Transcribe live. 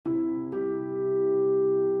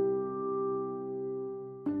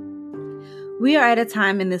We are at a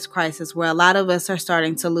time in this crisis where a lot of us are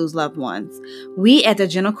starting to lose loved ones. We at the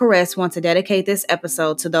Gentle Caress want to dedicate this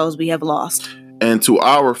episode to those we have lost. And to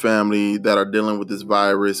our family that are dealing with this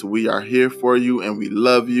virus, we are here for you and we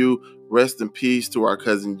love you. Rest in peace to our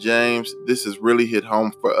cousin James. This has really hit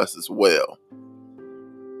home for us as well.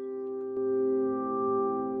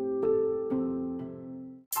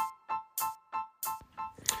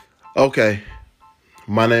 Okay,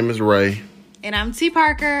 my name is Ray. And I'm T.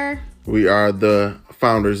 Parker. We are the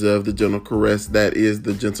founders of The Gentle Caress. That is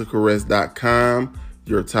thegentlecaress.com,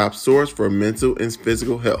 your top source for mental and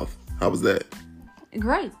physical health. How was that?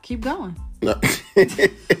 Great. Keep going.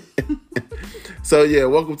 So,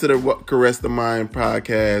 welcome to the Caress the Mind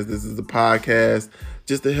podcast. This is a podcast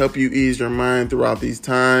just to help you ease your mind throughout these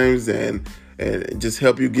times and just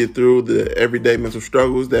help you get through the everyday mental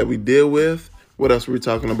struggles that we deal with. What else were we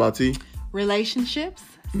talking about, T? Relationships,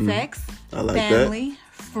 sex, family,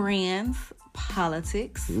 friends,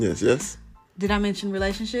 politics. Yes. Did I mention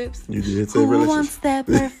relationships? You did say Who relationships. wants that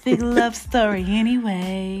perfect love story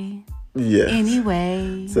anyway? Yes.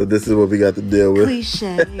 Anyway. So this is what we got to deal with.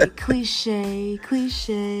 Cliche.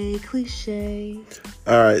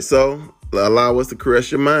 All right, so allow us to caress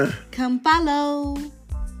your mind. Come follow.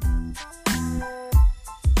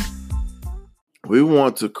 We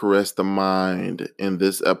want to caress the mind in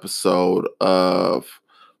this episode of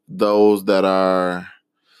those that are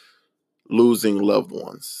losing loved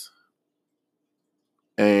ones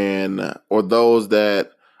or those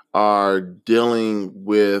that are dealing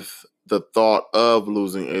with the thought of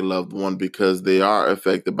losing a loved one because they are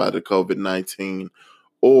affected by the COVID-19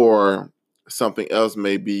 or something else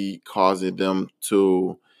may be causing them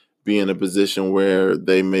to be in a position where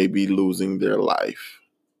they may be losing their life.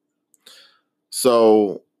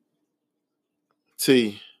 So,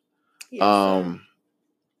 T, Yes,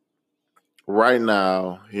 right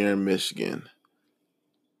now here in Michigan,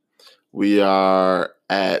 we are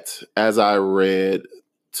at, as I read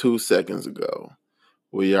 2 seconds ago,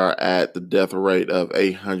 we are at the death rate of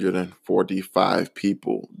 845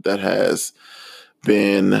 people that has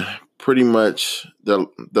been pretty much, their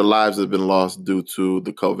lives have been lost due to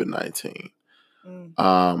the COVID-19.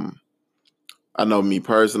 I know me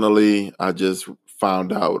personally, I just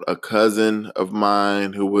found out a cousin of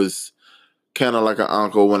mine who was kind of like an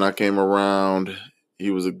uncle when I came around.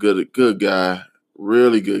 He was a good guy,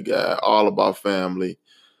 really good guy, all about family.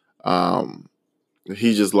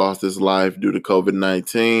 He just lost his life due to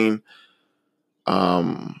COVID-19.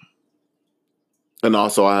 And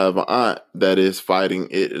also I have an aunt that is fighting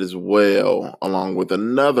it as well, along with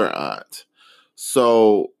another aunt.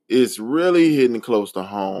 So it's really hitting close to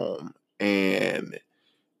home. And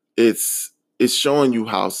it's showing you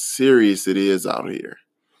how serious it is out here.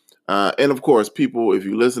 And of course, people, if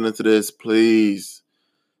you're listening to this, please,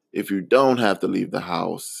 if you don't have to leave the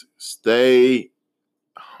house, stay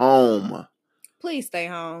home. Please stay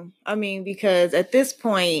home. I mean, because at this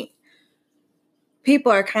point,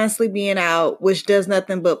 people are constantly being out, which does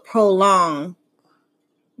nothing but prolong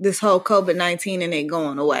this whole COVID-19 and it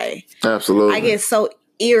going away. Absolutely. I get so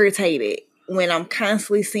irritated when I'm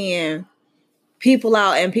constantly seeing people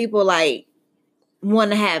out and people like want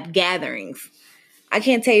to have gatherings. I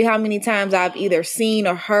can't tell you how many times I've either seen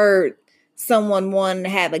or heard someone want to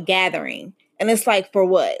have a gathering. And it's like, for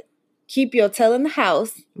what? Keep your tail in the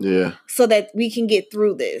house. Yeah. So that we can get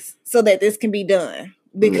through this, so that this can be done.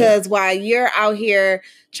 Because while you're out here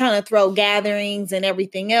trying to throw gatherings and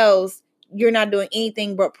everything else, you're not doing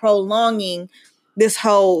anything but prolonging this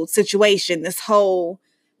whole situation, this whole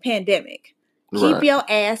pandemic. Right. Keep your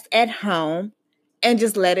ass at home and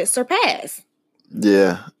just let it surpass.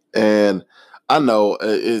 Yeah. And I know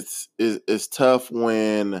it's tough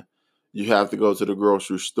when you have to go to the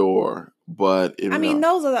grocery store, but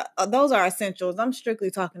those are essentials. I'm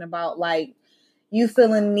strictly talking about like you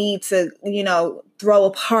feeling need to, throw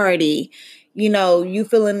a party, you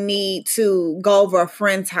feeling need to go over a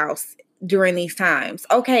friend's house during these times.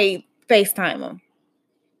 Okay, FaceTime them.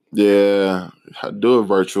 Yeah, do a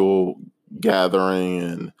virtual gathering,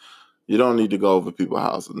 and you don't need to go over people's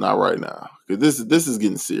houses. Not right now, because this is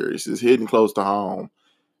getting serious. It's hitting close to home,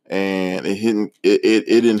 and it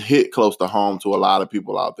didn't hit close to home to a lot of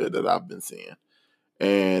people out there that I've been seeing,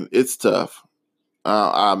 and it's tough.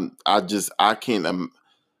 I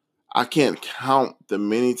can't count the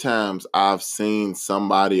many times I've seen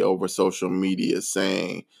somebody over social media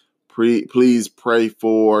saying, please pray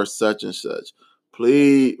for such and such.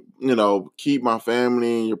 Please, keep my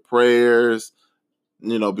family in your prayers,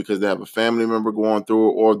 because they have a family member going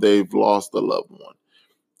through it or they've lost a loved one.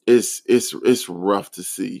 It's rough to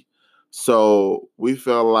see. So we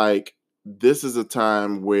felt like this is a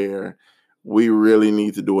time where we really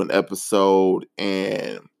need to do an episode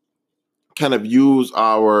and kind of use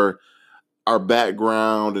our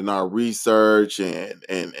background and our research and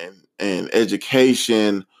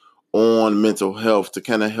education on mental health to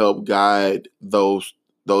kind of help guide those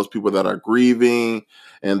people that are grieving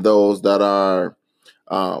and those that are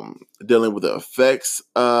dealing with the effects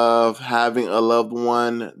of having a loved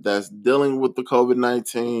one that's dealing with the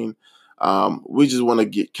COVID-19. We just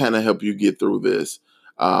want to kind of help you get through this.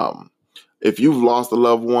 If you've lost a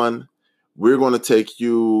loved one, we're going to take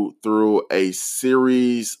you through a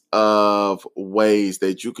series of ways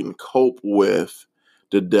that you can cope with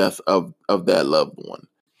the death of that loved one.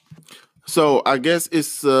 So I guess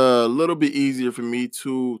it's a little bit easier for me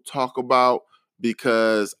to talk about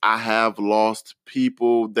because I have lost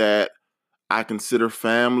people that I consider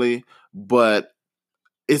family, but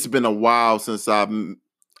it's been a while since I've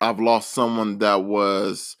lost someone that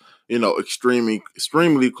was,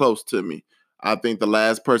 extremely close to me. I think the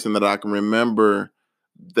last person that I can remember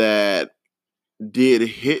that did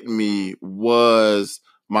hit me was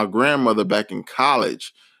my grandmother back in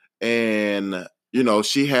college. And,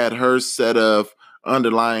 she had her set of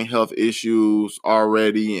underlying health issues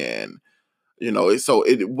already. And, so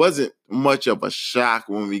it wasn't much of a shock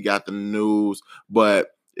when we got the news, but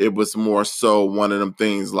it was more so one of them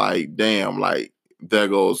things like, damn, like there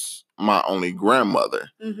goes my only grandmother.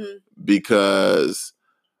 Mm-hmm. Because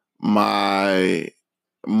my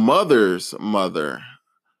mother's mother,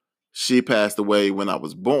 she passed away when I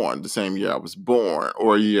was born, the same year I was born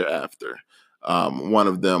or a year after, one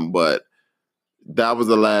of them. But that was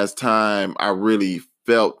the last time I really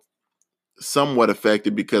felt somewhat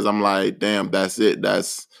affected because I'm like, damn, that's it.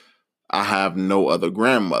 I have no other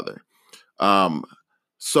grandmother.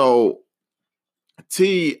 So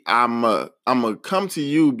T, I'm gonna come to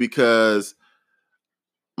you because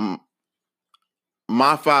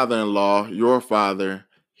my father-in-law, your father,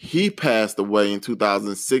 he passed away in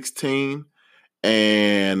 2016,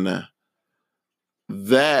 and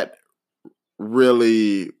that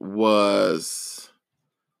really was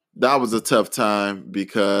a tough time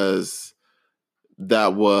because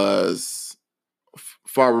that was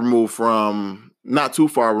not too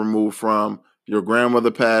far removed from your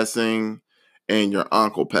grandmother passing and your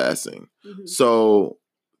uncle passing. Mm-hmm. So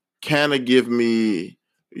kind of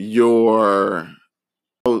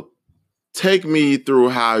take me through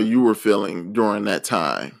how you were feeling during that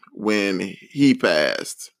time when he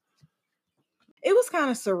passed. It was kind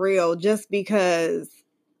of surreal just because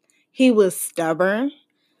he was stubborn.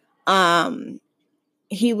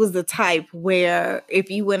 He was the type where if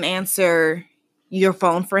you wouldn't answer your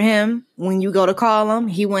phone for him when you go to call him,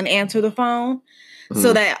 he wouldn't answer the phone. Mm-hmm.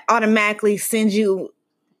 So that automatically sends you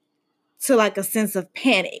to like a sense of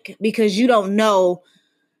panic because you don't know,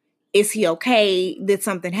 is he okay? Did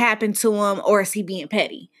something happen to him? Or is he being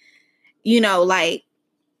petty? Like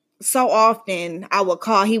so often I would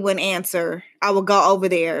call, he wouldn't answer. I would go over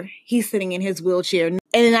there. He's sitting in his wheelchair. And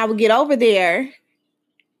then I would get over there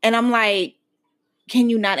and I'm like, can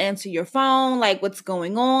you not answer your phone? Like, what's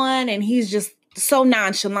going on? And he's just so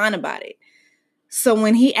nonchalant about it. So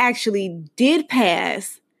when he actually did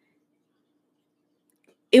pass,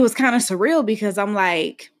 it was kind of surreal because I'm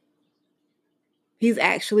like, he's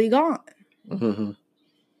actually gone. Mm-hmm.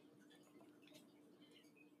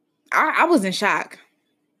 I was in shock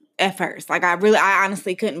at first. Like, I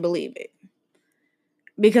honestly couldn't believe it.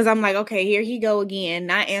 Because I'm like, okay, here he go again,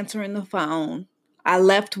 not answering the phone. I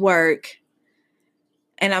left work.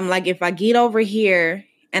 And I'm like, if I get over here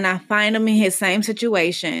and I find him in his same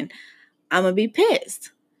situation, I'm going to be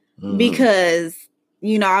pissed. Mm-hmm. Because,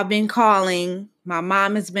 I've been calling. My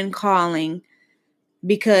mom has been calling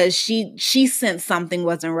because she sensed something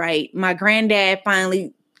wasn't right. My granddad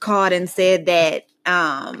finally called and said that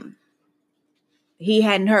he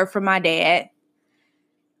hadn't heard from my dad.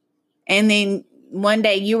 And then one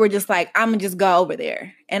day you were just like, I'm going to just go over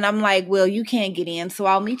there. And I'm like, well, you can't get in, so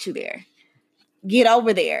I'll meet you there. Get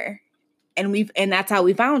over there. And that's how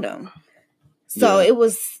we found him. So yeah.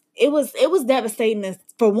 It was devastating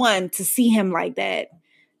for one to see him like that.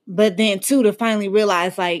 But then two, to finally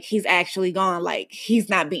realize like he's actually gone, like he's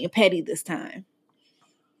not being petty this time.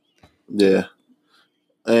 Yeah.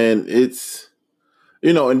 And it's,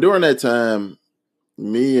 and during that time,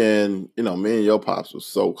 me and your pops was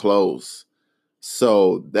so close.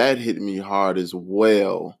 So that hit me hard as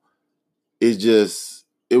well. It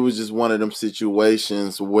was just one of them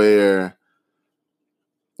situations where,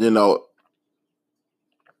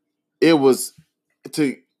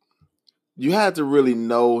 you had to really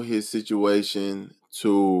know his situation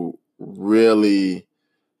to really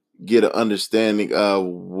get an understanding of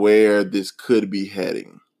where this could be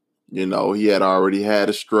heading. You know, he had already had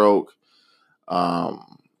a stroke.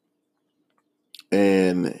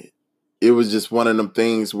 And it was just one of them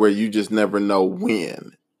things where you just never know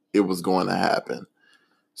when it was going to happen.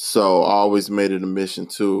 So I always made it a mission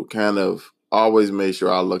to kind of always make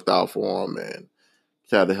sure I looked out for him and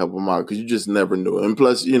tried to help him out because you just never knew. And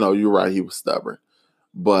plus, you know, you're right, he was stubborn.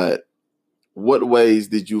 But what ways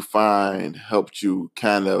did you find helped you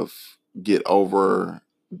kind of get over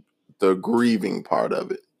the grieving part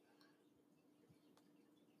of it?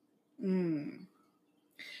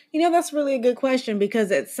 You know, that's really a good question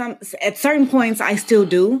because at certain points I still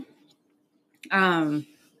do.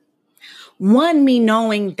 One, me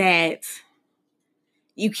knowing that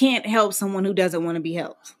you can't help someone who doesn't want to be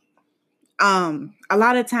helped. A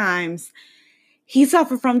lot of times he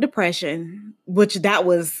suffered from depression, which that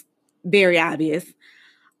was very obvious.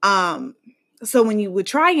 So when you would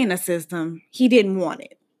try in a system, he didn't want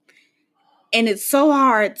it. And it's so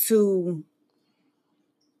hard to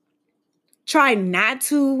try not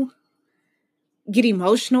to get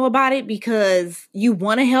emotional about it because you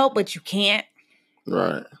want to help, but you can't.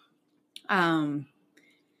 Right. And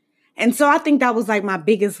so I think that was like my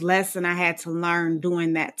biggest lesson I had to learn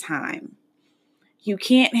during that time. You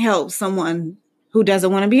can't help someone who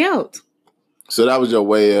doesn't want to be helped. So that was your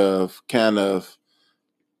way of kind of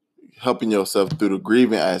helping yourself through the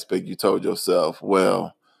grieving aspect. You told yourself,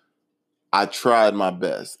 well, I tried my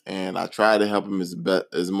best and I tried to help him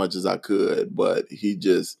as much as I could, but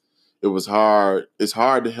it was hard. It's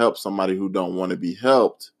hard to help somebody who don't want to be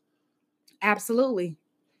helped. Absolutely.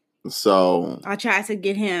 So I tried to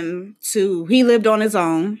get him he lived on his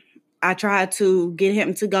own. I tried to get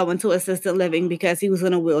him to go into assisted living because he was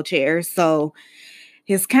in a wheelchair. So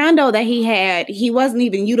his condo that he had, he wasn't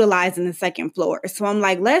even utilizing the second floor. So I'm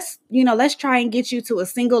like, let's try and get you to a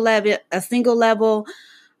single level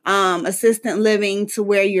assistant living to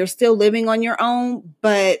where you're still living on your own,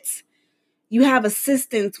 but you have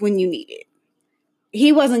assistance when you need it.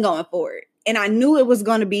 He wasn't going for it. And I knew it was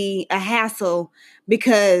going to be a hassle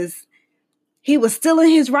because he was still in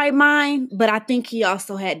his right mind, but I think he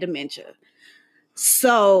also had dementia.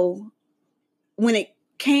 So when it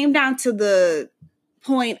came down to the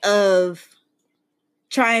point of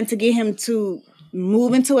trying to get him to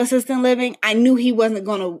move into assisted living, I knew he wasn't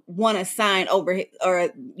going to want to sign over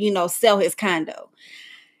sell his condo.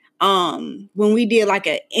 When we did like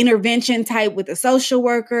an intervention type with a social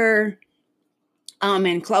worker,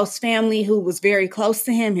 and close family who was very close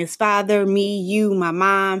to him, his father, me, you, my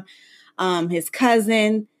mom, his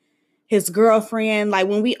cousin, his girlfriend, like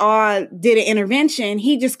when we all did an intervention,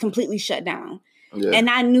 he just completely shut down. Yeah.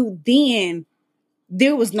 And I knew then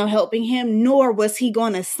there was no helping him, nor was he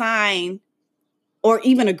going to sign or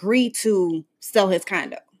even agree to sell his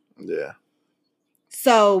condo. Yeah.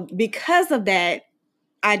 So because of that,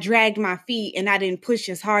 I dragged my feet and I didn't push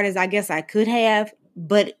as hard as I guess I could have.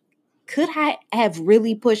 But could I have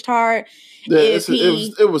really pushed hard? Yeah,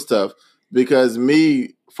 it was tough because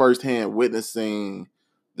me firsthand witnessing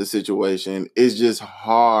the situation, it's just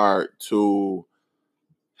hard to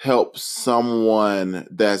help someone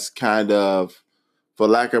that's kind of, for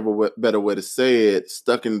lack of a better way to say it,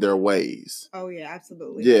 stuck in their ways. Oh yeah,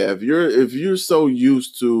 absolutely. Yeah, if you're so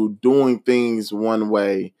used to doing things one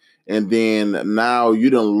way, and then now you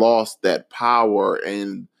done lost that power,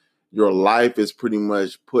 and your life is pretty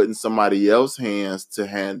much put in somebody else's hands to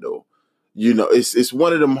handle. You know, it's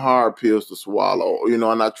one of them hard pills to swallow. You know,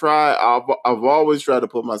 and I've always tried to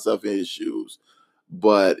put myself in his shoes,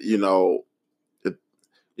 but it's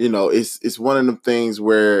one of them things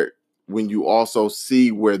where when you also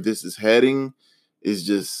see where this is heading,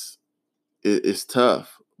 it's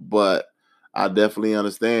tough. But I definitely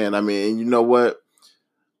understand. I mean, and you know what?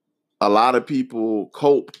 A lot of people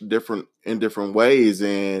cope in different ways,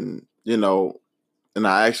 and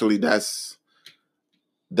I actually that's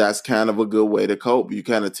kind of a good way to cope. You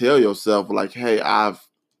kind of tell yourself like, hey, I've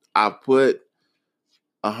put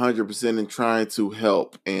 100% in trying to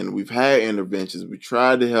help, and we've had interventions. We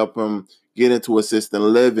tried to help him get into assisted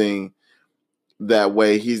living. That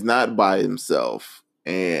way he's not by himself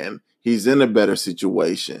and he's in a better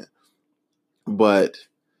situation. But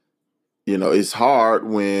it's hard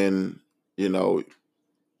when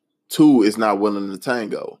two is not willing to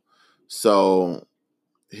tango. So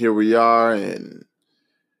here we are, and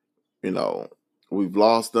we've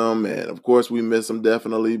lost them, and of course we miss them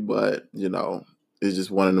definitely, but it's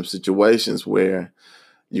just one of them situations where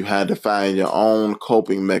you had to find your own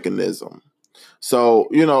coping mechanism. So,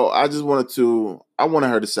 I wanted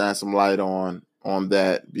her to shine some light on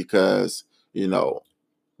that because,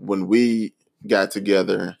 when we got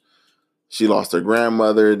together, she lost her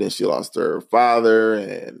grandmother, then she lost her father,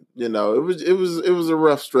 and it was a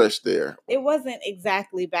rough stretch there. It wasn't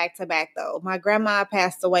exactly back to back though. My grandma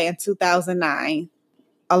passed away in 2009,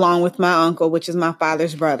 along with my uncle, which is my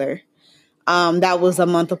father's brother. That was a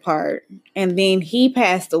month apart, and then he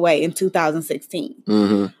passed away in 2016.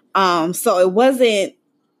 Mm-hmm. So it wasn't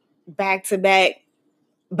back to back,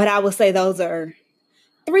 but I would say those are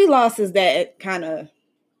 3 losses that kind of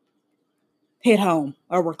hit home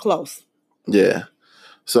or were close. Yeah.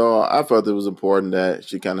 So I felt it was important that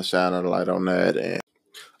she kind of shine a light on that. And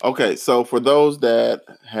okay, so for those that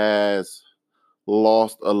has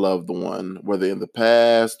lost a loved one, whether in the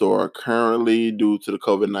past or currently due to the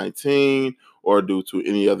COVID-19 or due to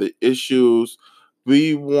any other issues,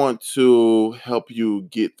 we want to help you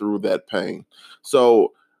get through that pain.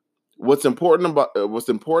 So what's important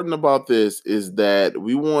about this is that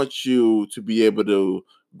we want you to be able to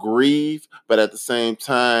grieve, but at the same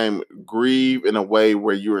time grieve in a way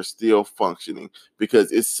where you are still functioning, because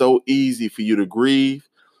it's so easy for you to grieve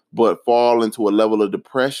but fall into a level of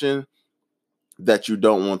depression that you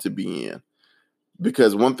don't want to be in.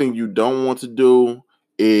 Because one thing you don't want to do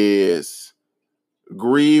is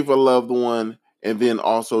grieve a loved one and then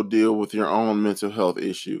also deal with your own mental health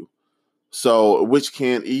issue. So, which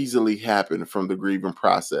can easily happen from the grieving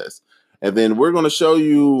process. And then we're going to show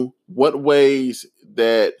you what ways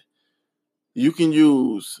that you can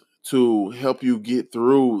use to help you get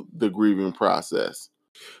through the grieving process.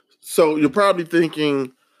 So, you're probably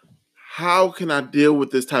thinking, how can I deal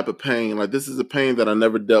with this type of pain? Like, this is a pain that I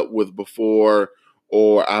never dealt with before,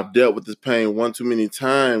 or I've dealt with this pain one too many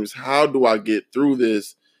times. How do I get through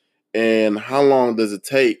this? And how long does it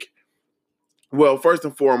take? Well, first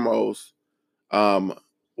and foremost,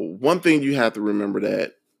 one thing you have to remember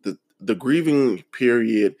that the grieving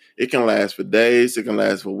period, it can last for days, it can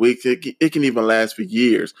last for weeks, it can even last for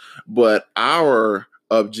years. But our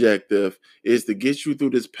objective is to get you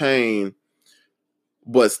through this pain,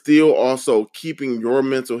 but still also keeping your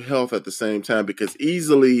mental health at the same time, because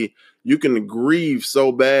easily you can grieve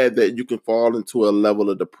so bad that you can fall into a level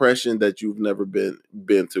of depression that you've never been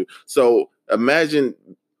to. So imagine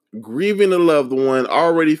grieving a loved one,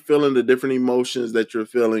 already feeling the different emotions that you're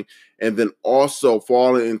feeling, and then also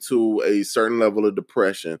falling into a certain level of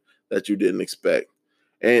depression that you didn't expect.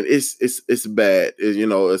 And it's bad.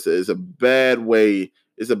 It's a bad way.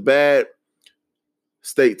 It's a bad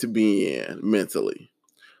state to be in mentally.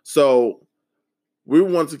 So we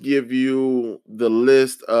want to give you the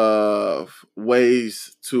list of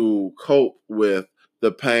ways to cope with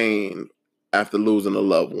the pain after losing a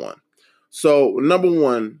loved one. So number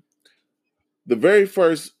one, the very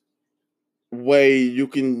first way you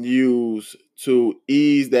can use to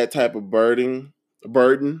ease that type of burden,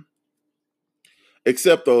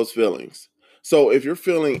 accept those feelings. So if you're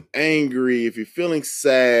feeling angry, if you're feeling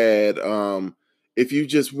sad, if you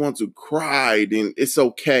just want to cry, then it's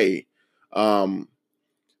okay.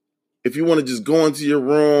 If you want to just go into your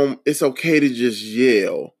room, it's okay to just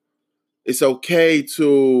yell. It's okay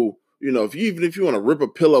to, even if you want to rip a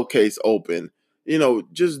pillowcase open,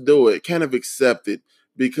 just do it. Kind of accept it,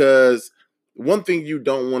 because one thing you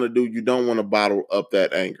don't want to do, you don't want to bottle up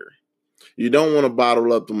that anger. You don't want to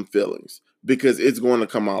bottle up them feelings, because it's going to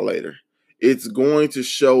come out later. It's going to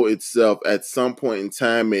show itself at some point in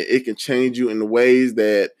time, and it can change you in ways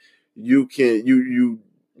that you can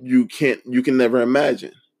never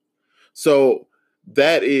imagine. So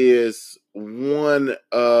that is one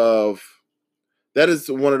of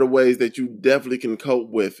the ways that you definitely can cope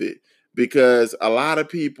with it, because a lot of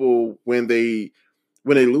people, when they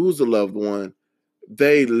lose a loved one,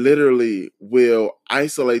 they literally will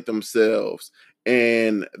isolate themselves,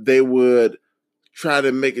 and they would try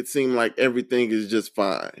to make it seem like everything is just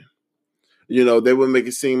fine. They would make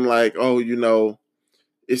it seem like, oh,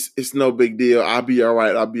 it's no big deal. I'll be all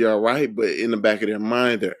right. I'll be all right. But in the back of their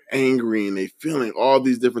mind, they're angry and they're feeling all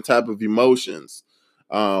these different type of emotions.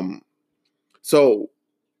 So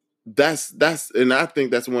that's and I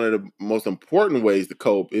think that's one of the most important ways to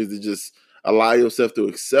cope, is to just allow yourself to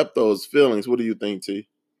accept those feelings. What do you think, T?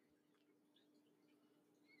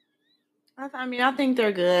 I think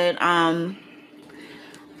they're good.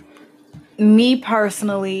 Me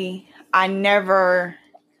personally, I never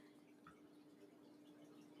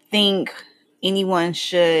think anyone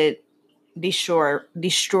should destroy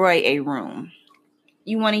a room.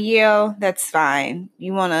 You want to yell, that's fine.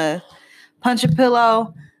 You want to punch a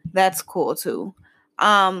pillow, that's cool too.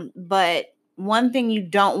 But one thing you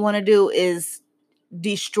don't want to do is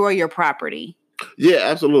destroy your property. Yeah,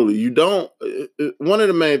 absolutely. You don't. One of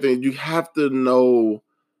the main things, you have to know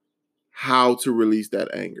how to release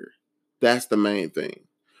that anger. That's the main thing.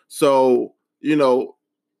 So,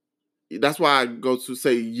 that's why I go to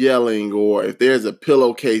say yelling, or if there's a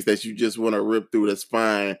pillowcase that you just want to rip through, that's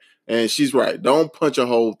fine. And she's right. Don't punch a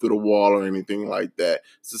hole through the wall or anything like that.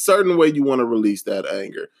 It's a certain way you want to release that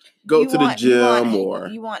anger. Go to the gym, or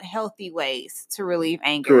you want healthy ways to relieve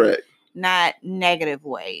anger. Correct. Not negative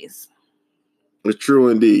ways. It's true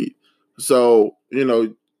indeed. So,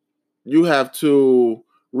 you have to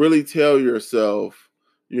really tell yourself,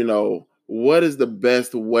 what is the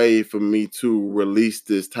best way for me to release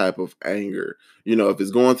this type of anger? If it's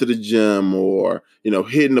going to the gym, or,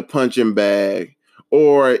 hitting a punching bag,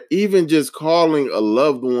 or even just calling a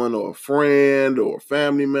loved one or a friend or a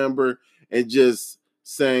family member and just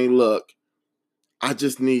saying, look, I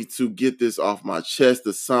just need to get this off my chest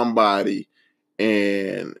to somebody,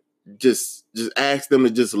 and just ask them to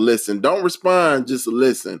just listen. Don't respond, just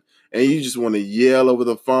listen. And you just want to yell over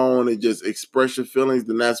the phone and just express your feelings,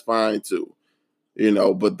 then that's fine too.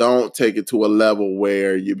 But don't take it to a level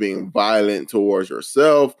where you're being violent towards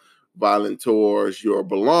yourself, violent towards your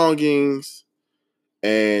belongings,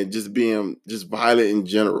 and just being just violent in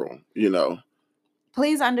general,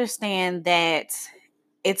 Please understand that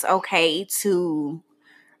it's okay to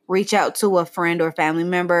reach out to a friend or family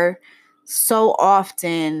member. So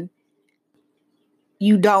often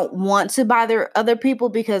you don't want to bother other people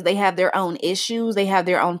because they have their own issues, they have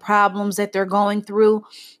their own problems that they're going through,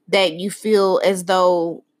 that you feel as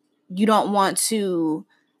though you don't want to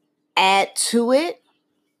add to it.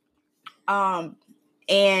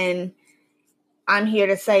 And I'm here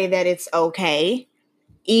to say that it's okay,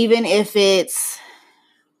 even if it's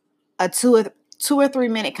a 2 or 3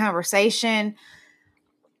 minute conversation.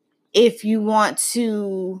 If you want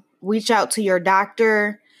to reach out to your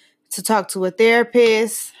doctor, to talk to a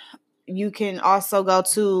therapist, you can also go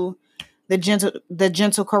to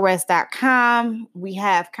thegentlecaress.com. We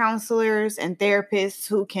have counselors and therapists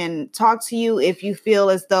who can talk to you if you feel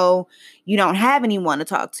as though you don't have anyone to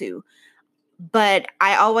talk to. But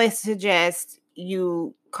I always suggest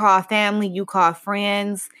you call family, you call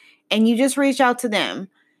friends, and you just reach out to them.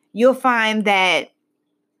 You'll find that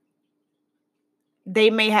they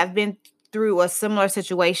may have been through a similar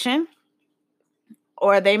situation,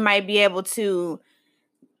 or they might be able to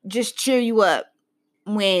just cheer you up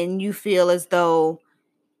when you feel as though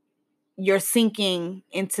you're sinking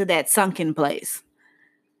into that sunken place,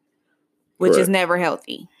 which Correct. is never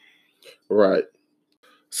healthy. Right.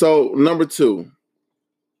 So, number 2,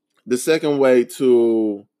 the second way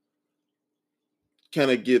to kind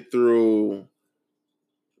of get through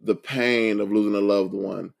the pain of losing a loved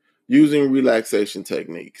one, using relaxation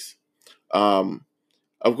techniques.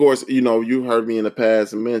 Of course, you heard me in the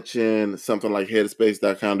past mention something like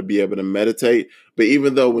headspace.com to be able to meditate. But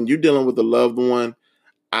even though when you're dealing with a loved one,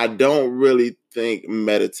 I don't really think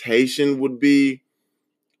meditation would be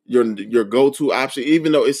your go-to option,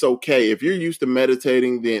 even though it's okay. If you're used to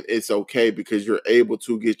meditating, then it's okay, because you're able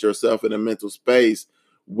to get yourself in a mental space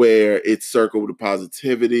where it's circled with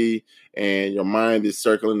positivity and your mind is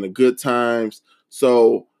circling the good times.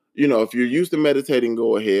 So, if you're used to meditating,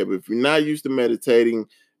 go ahead. But if you're not used to meditating,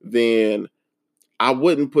 then I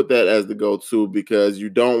wouldn't put that as the go-to, because you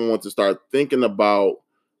don't want to start thinking about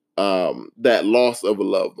that loss of a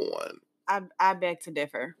loved one. I beg to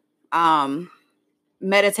differ.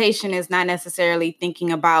 Meditation is not necessarily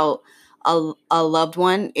thinking about a loved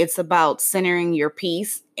one. It's about centering your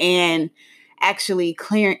peace and actually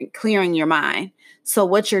clearing your mind. So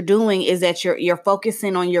what you're doing is that you're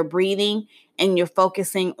focusing on your breathing, and you're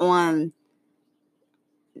focusing on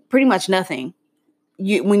pretty much nothing.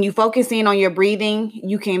 When you focus in on your breathing,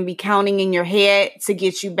 you can be counting in your head to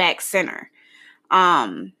get you back center.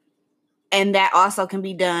 And that also can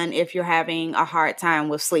be done if you're having a hard time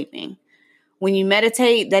with sleeping. When you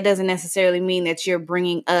meditate, that doesn't necessarily mean that you're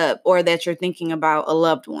bringing up or that you're thinking about a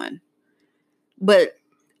loved one. But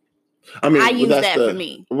I use that for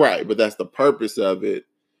me. Right, but that's the purpose of it,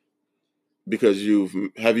 because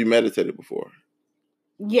have you meditated before?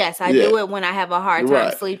 Yes, I do it when I have a hard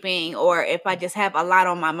time sleeping, or if I just have a lot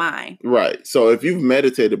on my mind. Right. So if you've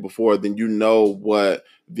meditated before, then you know what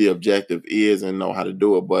the objective is and know how to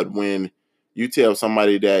do it. But when you tell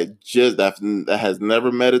somebody that has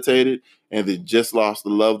never meditated and they just lost a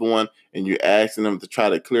loved one, and you're asking them to try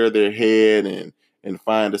to clear their head and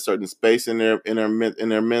find a certain space in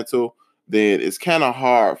their mental, then it's kind of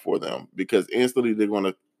hard for them, because instantly they're going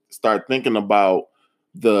to start thinking about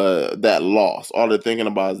that loss. All they're thinking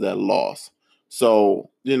about is that loss. So,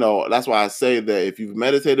 that's why I say that if you've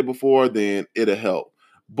meditated before, then it'll help.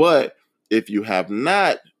 But if you have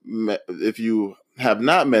not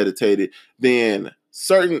meditated, then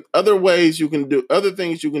certain other things you can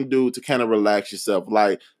do to kind of relax yourself,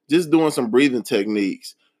 like just doing some breathing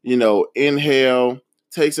techniques. Inhale,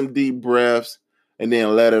 take some deep breaths, and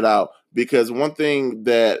then let it out. Because one thing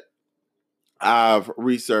that I've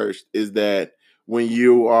researched is that when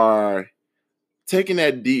you are taking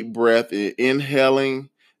that deep breath and inhaling,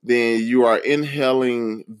 then you are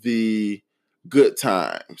inhaling the good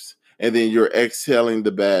times and then you're exhaling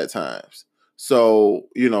the bad times. So,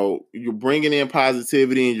 you're bringing in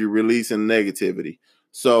positivity and you're releasing negativity.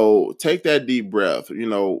 So take that deep breath,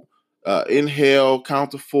 inhale,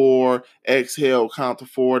 count to 4, exhale, count to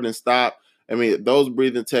 4, then stop. I mean, those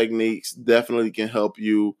breathing techniques definitely can help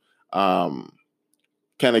you kind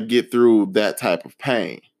of get through that type of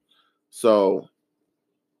pain. So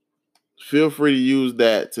feel free to use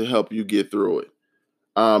that to help you get through it.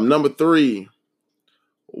 Number 3,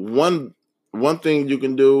 one thing you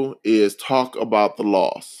can do is talk about the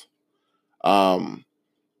loss.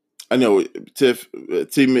 I know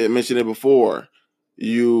T mentioned it before.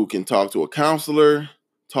 You can talk to a counselor,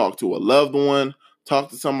 talk to a loved one, talk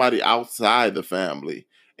to somebody outside the family.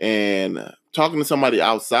 And talking to somebody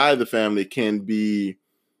outside the family can be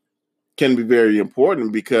very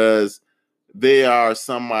important because they are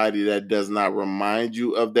somebody that does not remind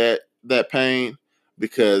you of that pain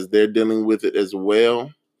because they're dealing with it as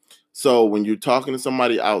well. So when you're talking to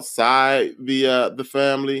somebody outside the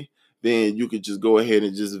family, then you could just go ahead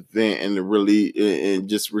and just vent and really and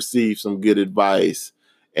just receive some good advice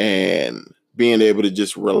and being able to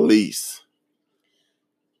just release.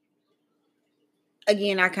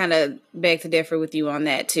 Again, I kind of beg to differ with you on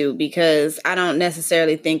that too, because I don't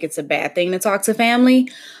necessarily think it's a bad thing to talk to family.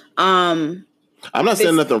 I'm not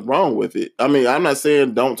saying nothing wrong with it. I mean, I'm not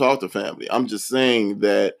saying don't talk to family. I'm just saying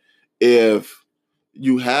that if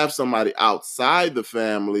you have somebody outside the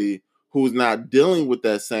family who's not dealing with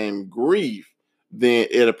that same grief, then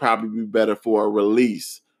it'll probably be better for a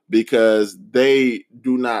release because they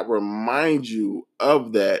do not remind you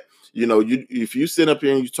of that. If you sit up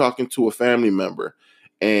here and you're talking to a family member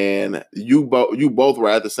and you both were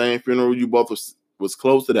at the same funeral, you both was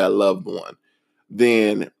close to that loved one,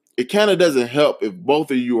 then it kind of doesn't help if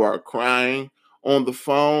both of you are crying on the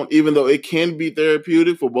phone, even though it can be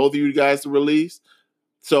therapeutic for both of you guys to release.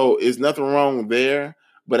 So it's nothing wrong there.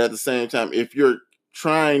 But at the same time, if you're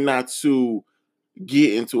trying not to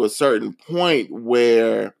get into a certain point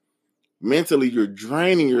where mentally you're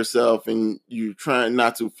draining yourself and you're trying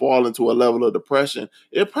not to fall into a level of depression,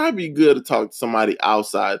 it'd probably be good to talk to somebody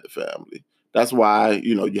outside the family. That's why,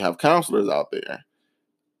 you have counselors out there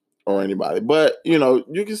or anybody. But, you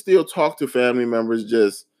can still talk to family members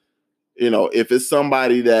just, if it's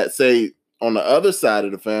somebody that, say, on the other side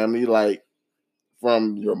of the family, like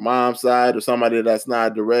from your mom's side or somebody that's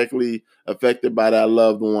not directly affected by that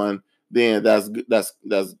loved one, then that's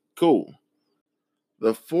cool.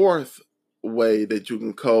 The 4th way that you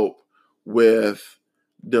can cope with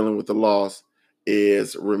dealing with the loss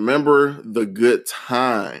is remember the good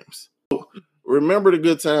times. Remember the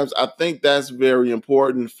good times. I think that's very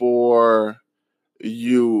important for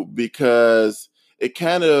you because it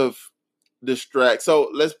kind of distracts.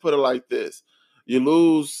 So let's put it like this. You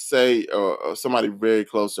lose, say, somebody very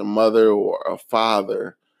close, a mother or a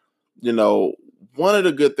father. One of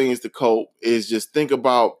the good things to cope is just think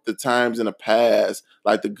about the times in the past,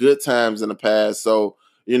 like the good times in the past. So,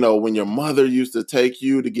 when your mother used to take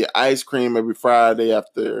you to get ice cream every Friday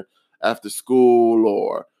after school,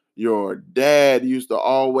 or your dad used to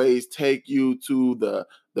always take you to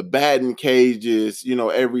the batting cages,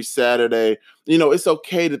 every Saturday. It's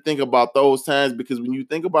okay to think about those times because when you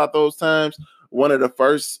think about those times, one of the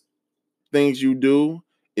first things you do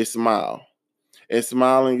is smile. And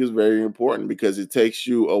smiling is very important because it takes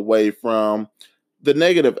you away from the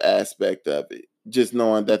negative aspect of it. Just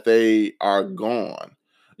knowing that they are gone,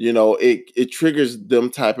 it triggers them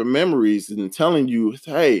type of memories and telling you,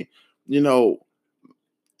 hey,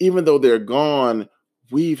 even though they're gone,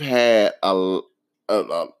 we've had a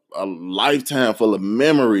lifetime full of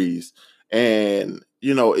memories. And,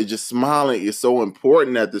 it's just smiling is so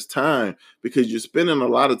important at this time because you're spending a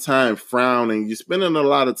lot of time frowning. You're spending a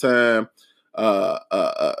lot of time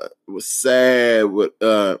was sad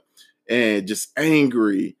and just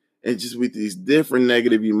angry and just with these different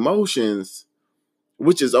negative emotions,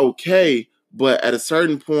 which is okay. But at a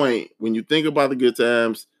certain point, when you think about the good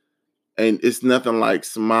times, and it's nothing like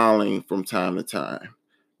smiling from time to time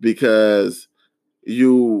because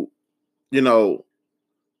you know,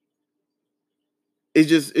 it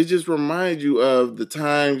just reminds you of the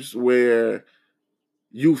times where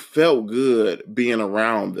you felt good being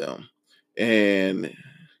around them and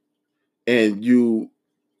it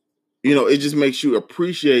just makes you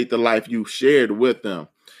appreciate the life you shared with them.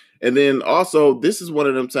 And then also, this is one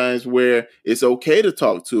of them times where it's okay to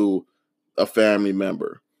talk to a family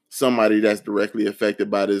member, somebody that's directly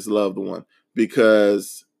affected by this loved one,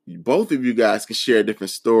 because both of you guys can share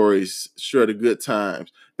different stories, share the good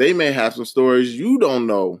times. They may have some stories you don't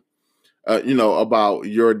know, about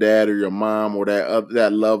your dad or your mom or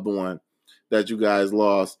that loved one that you guys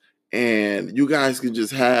lost, and you guys can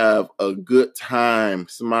just have a good time,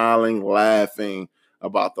 smiling, laughing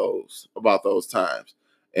about those times,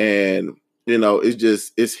 and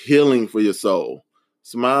it's healing for your soul.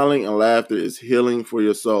 Smiling and laughter is healing for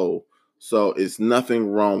your soul, so it's nothing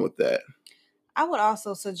wrong with that. I would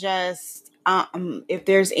also suggest if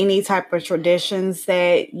there's any type of traditions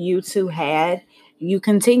that you two had, you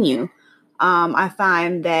continue. I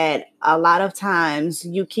find that a lot of times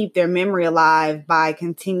you keep their memory alive by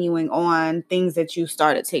continuing on things that you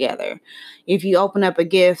started together. If you open up a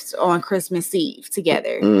gift on Christmas Eve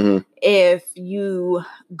together, Mm-hmm. if you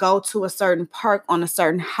go to a certain park on a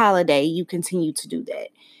certain holiday, you continue to do that.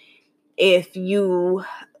 If you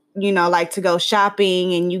like to go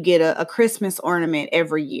shopping and you get a Christmas ornament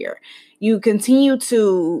every year, you continue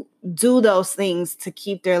to do those things to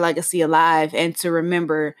keep their legacy alive and to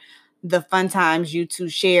remember the fun times you two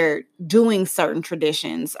shared doing certain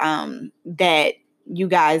traditions that you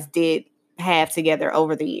guys did have together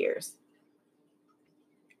over the years.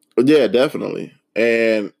 Yeah, definitely.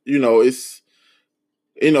 And it's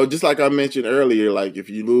just like I mentioned earlier, like if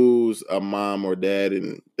you lose a mom or dad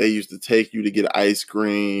and they used to take you to get ice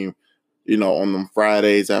cream, on them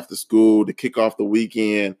Fridays after school to kick off the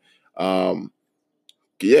weekend. Um,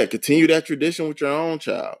 yeah, continue that tradition with your own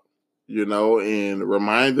child, and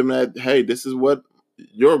remind them that, hey, this is what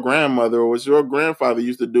your grandmother or what your grandfather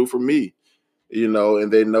used to do for me,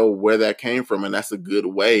 and they know where that came from. And that's a good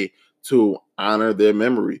way to honor their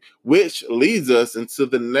memory, which leads us into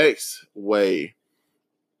the next way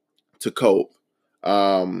to cope.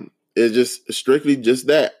 It's just strictly just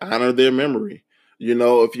that, honor their memory.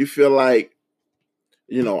 If you feel like,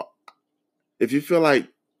 you know, if you feel like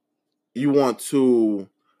you want to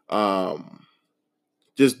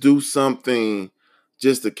just do something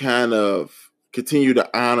just to kind of continue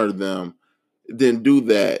to honor them, then do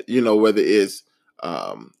that. Whether it's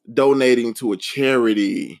donating to a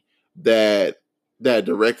charity that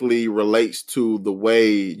directly relates to the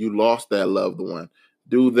way you lost that loved one,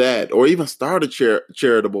 do that. Or even start a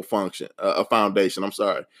charitable function, a foundation. I'm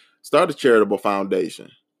sorry, start a charitable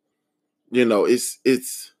foundation.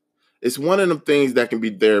 It's one of them things that can be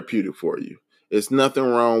therapeutic for you. It's nothing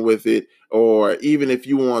wrong with it. Or even if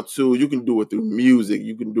you want to, you can do it through music.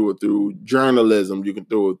 You can do it through journalism. You can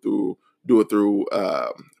do it through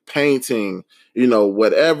painting.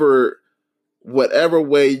 Whatever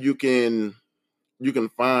way you can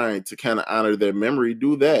find to kind of honor their memory.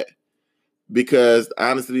 Do that, because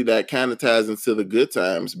honestly, that kind of ties into the good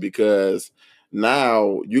times, because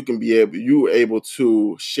now you're able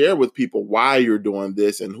to share with people why you're doing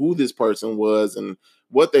this and who this person was and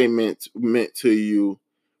what they meant to you,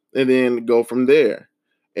 and then go from there.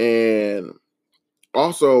 And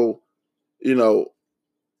also, you know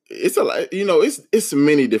it's a lot, it's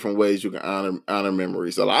many different ways you can honor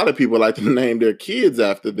memories. A lot of people like to name their kids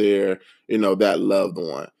after their that loved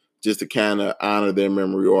one, just to kind of honor their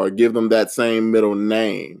memory, or give them that same middle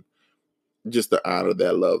name just to honor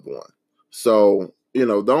that loved one. So,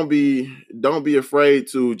 don't be afraid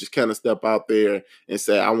to just kind of step out there and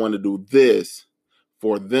say, I want to do this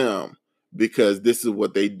for them because this is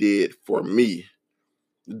what they did for me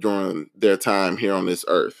during their time here on this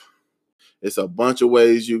earth. It's a bunch of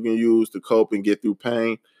ways you can use to cope and get through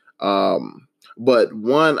pain. But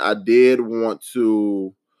one I did want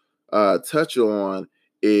to touch on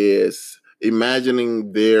is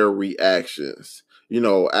imagining their reactions.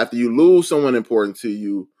 After you lose someone important to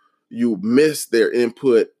you, you miss their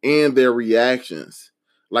input and their reactions.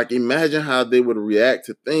 Like, imagine how they would react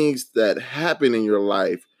to things that happen in your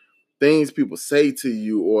life, things people say to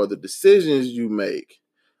you, or the decisions you make.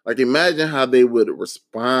 Like, imagine how they would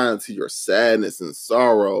respond to your sadness and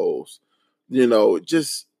sorrows.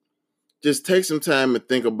 Just take some time and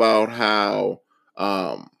think about how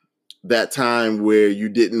that time where you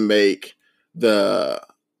didn't make the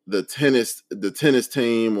tennis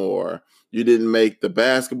team, or you didn't make the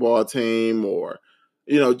basketball team, or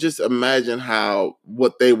just imagine how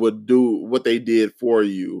what they did for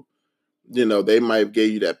you. They might have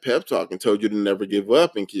gave you that pep talk and told you to never give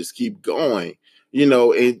up and just keep going.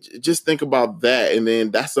 And just think about that, and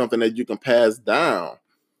then that's something that you can pass down.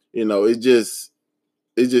 It's just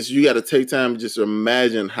you got to take time to just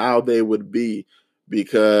imagine how they would be,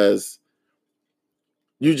 because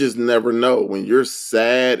you just never know when you're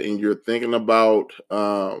sad and you're thinking about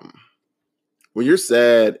when you're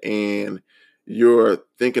sad and you're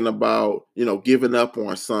thinking about, giving up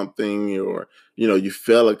on something, or, you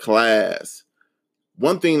fail a class,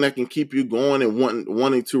 one thing that can keep you going and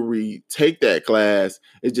wanting to retake that class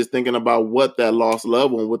is just thinking about what that lost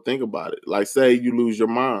loved one would think about it. Like, say you lose your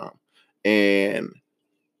mom and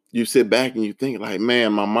you sit back and you think like,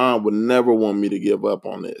 man, my mom would never want me to give up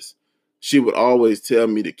on this. She would always tell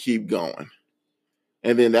me to keep going.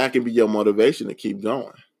 And then that can be your motivation to keep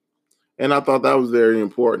going. And I thought that was very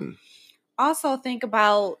important. Also think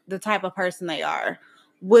about the type of person they are.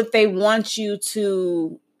 Would they want you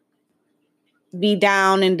to be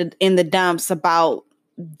down in the dumps about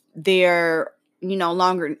them no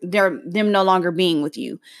longer being with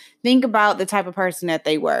you? Think about the type of person that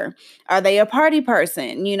they were. Are they a party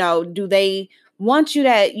person? Do they want you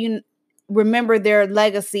to remember their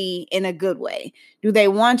legacy in a good way? Do they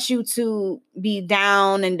want you to be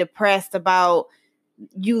down and depressed about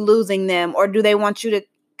you losing them, or do they want you to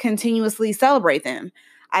continuously celebrate them?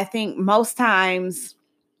 I think most times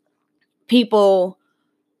people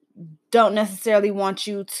don't necessarily want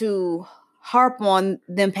you to harp on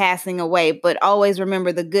them passing away, but always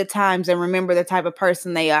remember the good times and remember the type of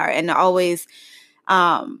person they are, and always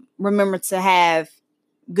remember to have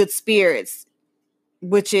good spirits,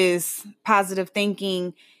 which is positive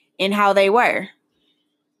thinking in how they were.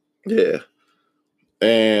 Yeah.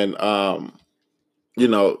 And,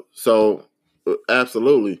 so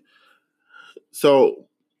absolutely. So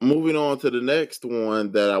moving on to the next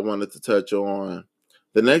one that I wanted to touch on.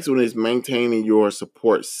 The next one is maintaining your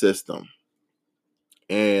support system.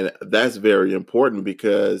 And that's very important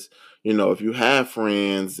because, if you have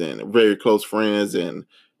friends and very close friends and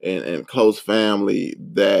close family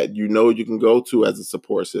that you can go to as a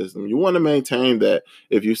support system, you want to maintain that.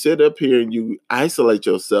 If you sit up here and you isolate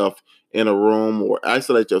yourself in a room or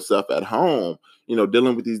isolate yourself at home,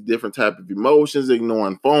 dealing with these different type of emotions,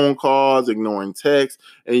 ignoring phone calls, ignoring texts,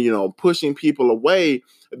 and, pushing people away,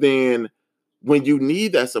 then when you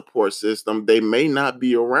need that support system, they may not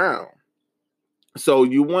be around. So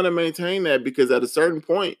you want to maintain that because at a certain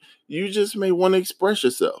point, you just may want to express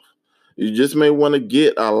yourself. You just may want to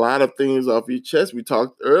get a lot of things off your chest. We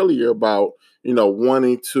talked earlier about,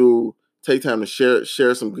 wanting to take time to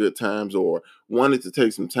share some good times, or wanting to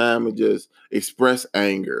take some time and just express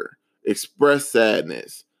anger, express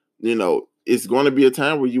sadness. It's going to be a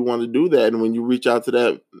time where you want to do that. And when you reach out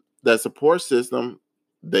to that support system,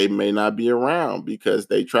 they may not be around because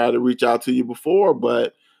they tried to reach out to you before,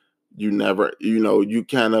 but you never, you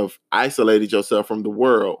kind of isolated yourself from the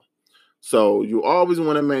world. So you always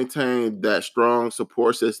want to maintain that strong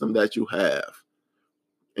support system that you have.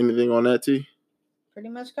 Anything on that, T? Pretty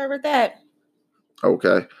much covered that.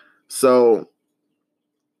 Okay. So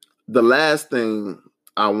the last thing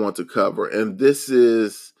I want to cover, and this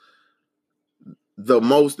is the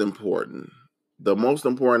most important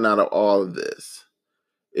out of all of this,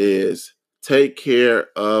 is take care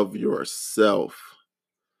of yourself.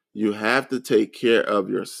 You have to take care of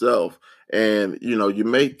yourself. And, you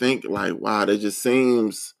may think like, wow, that just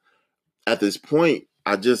seems at this point,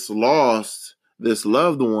 I just lost this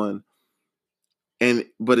loved one.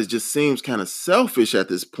 But it just seems kind of selfish at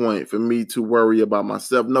this point for me to worry about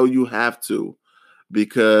myself. No, you have to,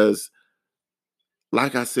 because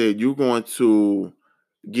like I said, you're going to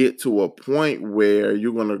get to a point where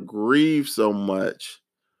you're going to grieve so much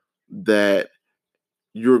that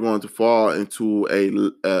you're going to fall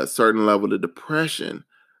into a certain level of depression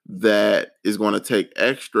that is going to take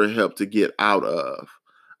extra help to get out of.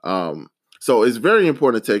 So it's very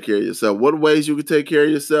important to take care of yourself. What ways you can take care of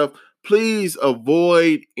yourself? Please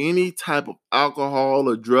avoid any type of alcohol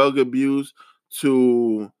or drug abuse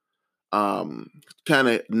to kind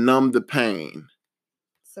of numb the pain.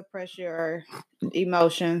 Suppress your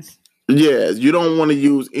emotions. Yes, you don't want to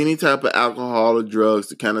use any type of alcohol or drugs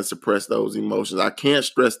to kind of suppress those emotions. I can't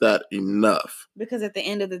stress that enough. Because at the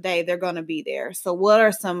end of the day, they're going to be there. So what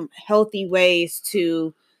are some healthy ways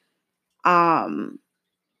to kind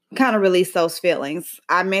of release those feelings?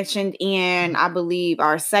 I mentioned in, I believe,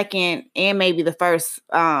 our second and maybe the first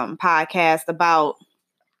podcast about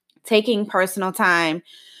taking personal time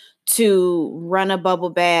to run a bubble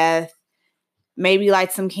bath, maybe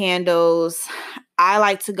light some candles. I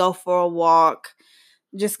like to go for a walk,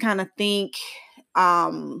 just kind of think,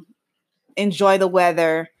 enjoy the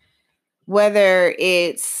weather, whether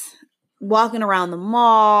it's walking around the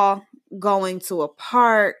mall, going to a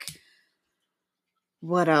park.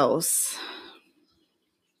 What else?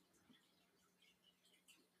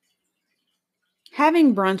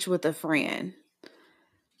 Having brunch with a friend.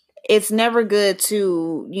 it's never good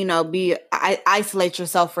to, isolate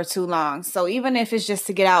yourself for too long. So even if it's just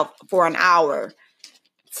to get out for an hour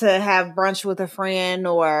to have brunch with a friend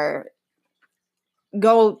or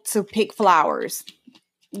go to pick flowers,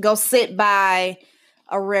 go sit by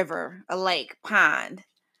a river, a lake, pond,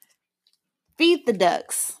 feed the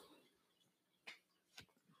ducks.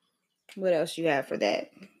 What else you have for that?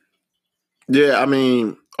 Yeah, I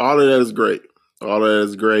mean, all of that is great. All of that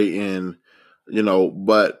is great. And,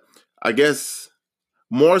 but I guess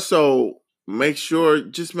more so, make sure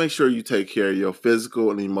you take care of your physical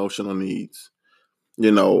and emotional needs.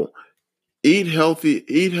 Eat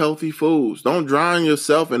healthy foods. Don't drown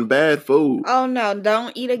yourself in bad food. Oh no,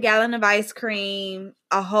 don't eat a gallon of ice cream,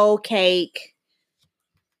 a whole cake.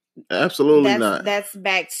 Absolutely not. That's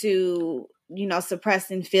back to,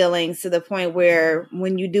 suppressing feelings to the point where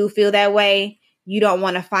when you do feel that way, you don't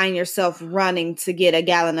want to find yourself running to get a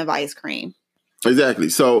gallon of ice cream. Exactly.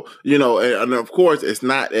 So, and of course, it's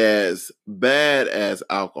not as bad as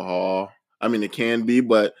alcohol. I mean, it can be,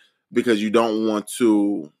 but because you don't want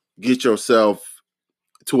to get yourself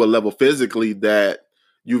to a level physically that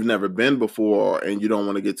you've never been before, and you don't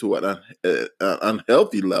want to get to an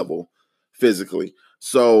unhealthy level physically.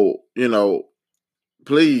 So,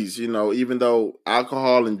 please, even though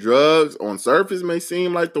alcohol and drugs on surface may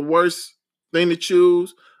seem like the worst thing to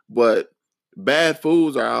choose, but bad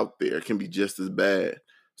foods are out there, can be just as bad.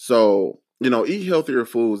 So, eat healthier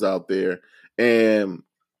foods out there, and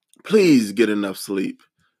please get enough sleep.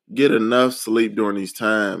 Get enough sleep during these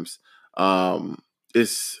times. I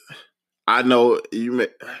know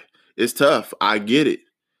it's tough. I get it.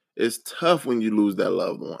 It's tough when you lose that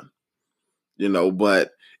loved one,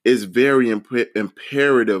 but it's very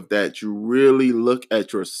imperative that you really look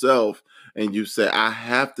at yourself and you say, I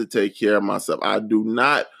have to take care of myself. I do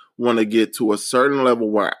not want to get to a certain level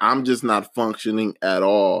where I'm just not functioning at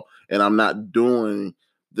all and I'm not doing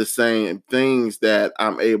the same things that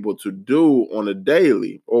I'm able to do on a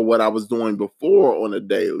daily or what I was doing before on a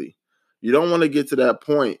daily. You don't want to get to that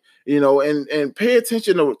point, and pay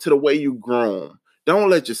attention to the way you've grown. Don't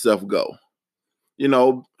let yourself go.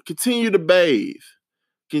 Continue to bathe.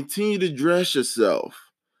 Continue to dress yourself.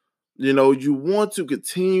 You want to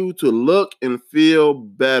continue to look and feel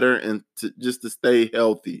better and just to stay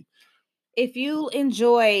healthy. If you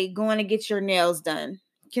enjoy going to get your nails done,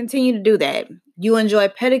 continue to do that. You enjoy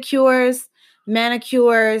pedicures,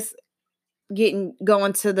 manicures,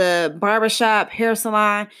 going to the barbershop, hair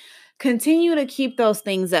salon, continue to keep those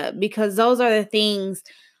things up because those are the things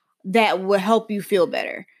that will help you feel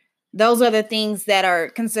better. Those are the things that are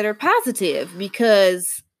considered positive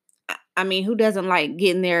because, I mean, who doesn't like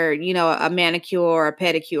getting their, a manicure or a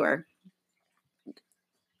pedicure?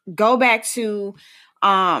 Go back to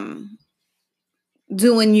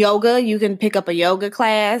doing yoga. You can pick up a yoga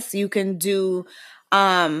class. You can do,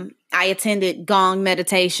 I attended Gong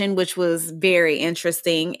meditation, which was very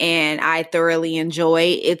interesting and I thoroughly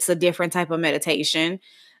enjoy. It's a different type of meditation.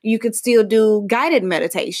 You could still do guided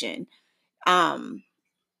meditation.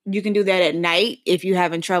 You can do that at night if you're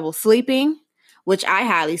having trouble sleeping, which I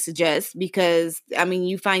highly suggest because, I mean,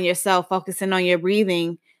 you find yourself focusing on your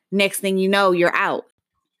breathing. Next thing you know, you're out.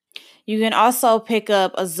 You can also pick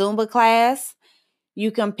up a Zumba class. You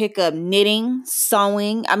can pick up knitting,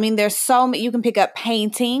 sewing. I mean, there's so many. You can pick up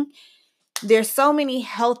painting. There's so many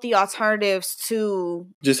healthy alternatives to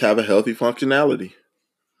just have a healthy functionality.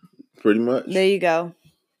 Pretty much. There you go.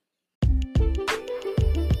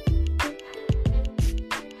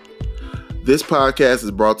 This podcast is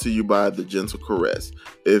brought to you by The Gentle Caress.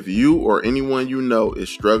 If you or anyone you know is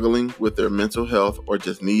struggling with their mental health or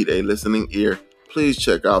just need a listening ear, please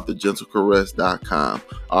check out thegentlecaress.com,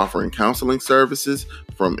 offering counseling services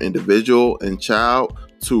from individual and child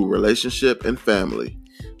to relationship and family.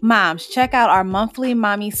 Moms, check out our monthly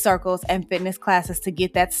mommy circles and fitness classes to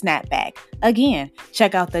get that snapback. Again,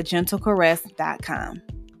 check out thegentlecaress.com.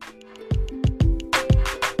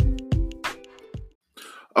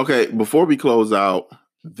 Okay, before we close out,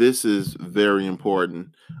 this is very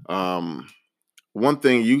important. One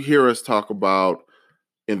thing you hear us talk about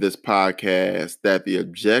in this podcast, that the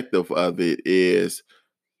objective of it is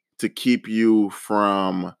to keep you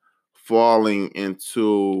from falling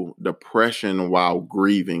into depression while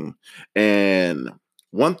grieving. And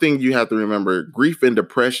one thing you have to remember, grief and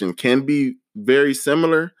depression can be very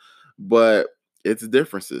similar, but it's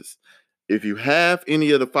differences. If you have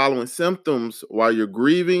any of the following symptoms while you're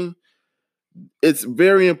grieving, it's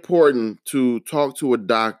very important to talk to a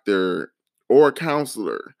doctor or a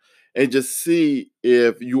counselor and just see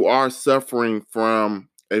if you are suffering from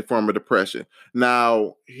a form of depression.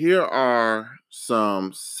 Now, here are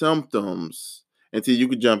some symptoms And T, you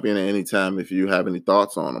could jump in at any time if you have any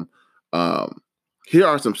thoughts on them. Here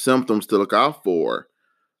are some symptoms to look out for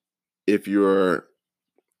if you're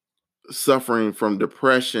suffering from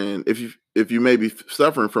depression. If you may be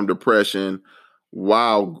suffering from depression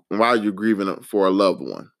while you're grieving for a loved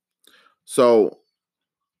one. So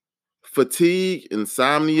fatigue,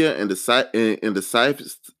 insomnia, and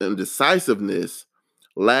indecisiveness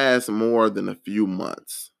last more than a few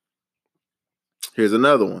months. Here's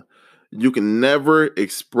another one. You can never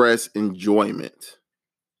express enjoyment.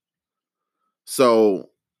 So,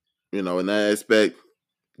 in that aspect,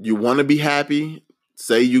 you want to be happy.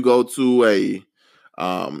 Say you go to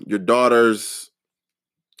your daughter's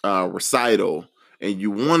recital and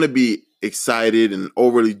you want to be excited and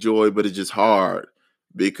overly joyed, but it's just hard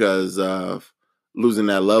because of losing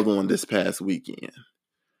that loved one this past weekend.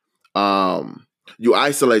 You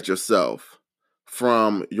isolate yourself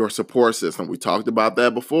from your support system. We talked about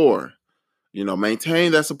that before.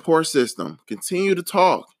 Maintain that support system. Continue to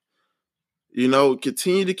talk.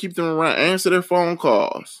 Continue to keep them around. Answer their phone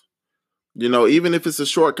calls. Even if it's a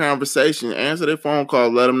short conversation, answer their phone call.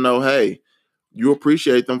 Let them know, hey, you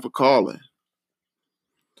appreciate them for calling.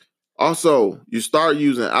 Also, you start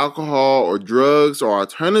using alcohol or drugs, or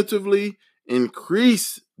alternatively,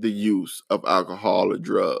 increase the use of alcohol or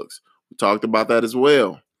drugs. We talked about that as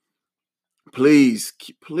well. Please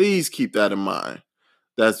keep that in mind.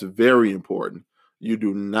 That's very important. You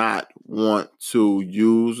do not want to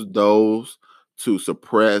use those to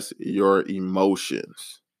suppress your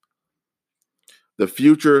emotions. The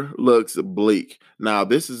future looks bleak. Now,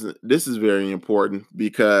 this is very important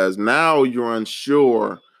because now you're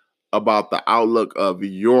unsure about the outlook of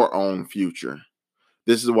your own future.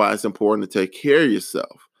 This is why it's important to take care of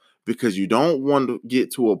yourself, because you don't want to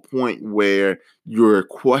get to a point where you're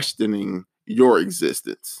questioning your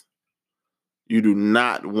existence. You do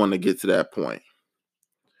not want to get to that point.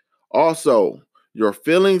 Also, your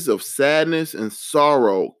feelings of sadness and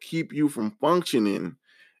sorrow keep you from functioning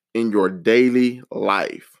in your daily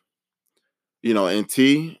life. And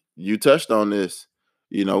T, you touched on this.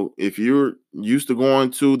 If you're used to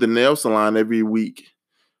going to the nail salon every week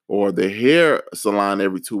or the hair salon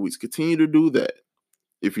every 2 weeks, continue to do that.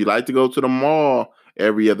 If you like to go to the mall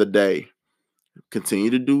every other day, continue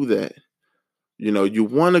to do that. You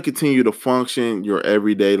want to continue to function your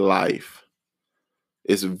everyday life.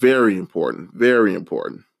 It's very important, very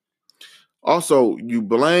important. Also, you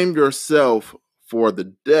blame yourself for the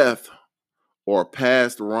death or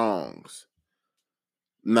past wrongs.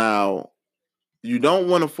 Now, you don't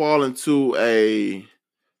want to fall into a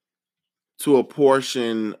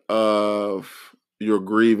portion of your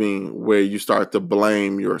grieving where you start to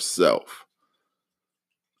blame yourself.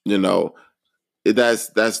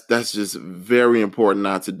 That's just very important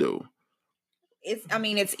not to do.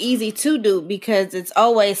 It's easy to do because it's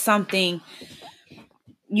always something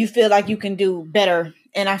you feel like you can do better.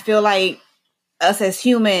 And I feel like us as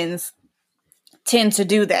humans tend to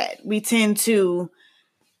do that. We tend to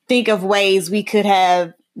think of ways we could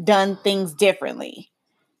have done things differently.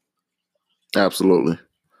 Absolutely.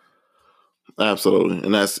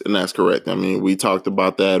 And that's correct. We talked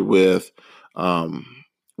about that with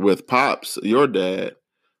Pops, your dad.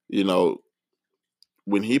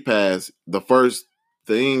 When he passed, the first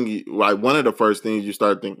thing, like one of the first things you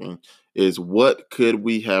start thinking is, what could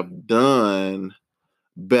we have done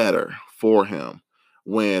better for him,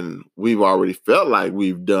 when we've already felt like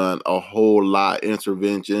we've done a whole lot,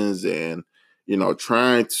 interventions and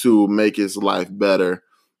trying to make his life better.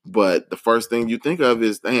 But the first thing you think of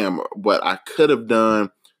is, damn, but I could have done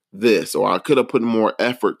this, or I could have put more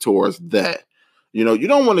effort towards that. You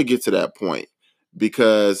don't want to get to that point,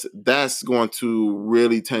 because that's going to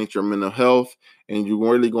really taint your mental health, and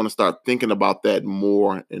you're really going to start thinking about that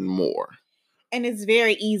more and more. And it's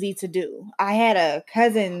very easy to do. I had a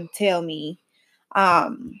cousin tell me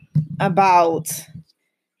about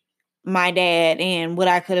my dad and what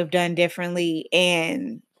I could have done differently.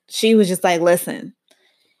 And she was just like, listen,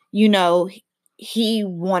 he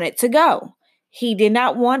wanted to go. He did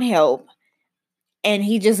not want help, and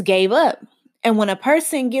he just gave up. And when a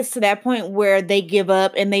person gets to that point where they give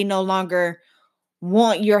up and they no longer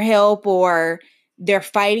want your help, or they're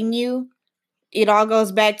fighting you, it all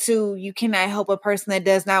goes back to, you cannot help a person that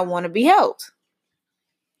does not want to be helped.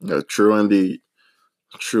 Yeah, true indeed.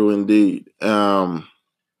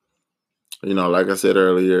 Like I said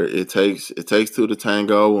earlier, it takes two to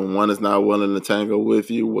tango. When one is not willing to tango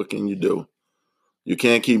with you, what can you do? You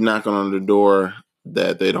can't keep knocking on the door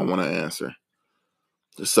that they don't want to answer.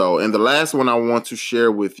 So, and the last one I want to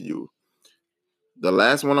share with you, and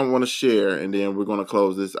then we're going to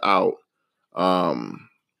close this out.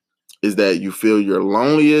 is that you feel your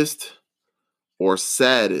loneliest or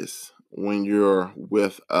saddest when you're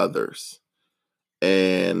with others.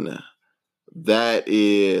 And that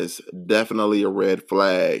is definitely a red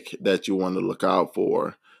flag that you want to look out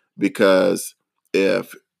for, because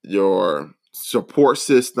if your support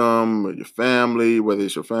system or your family, whether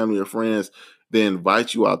it's your family or friends, they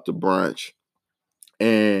invite you out to brunch,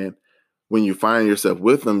 and when you find yourself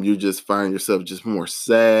with them, you just find yourself just more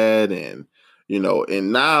sad, and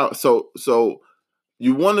and now so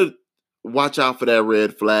you want to watch out for that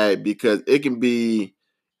red flag, because it can be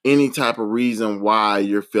any type of reason why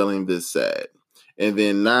you're feeling this sad. And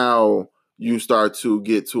then now you start to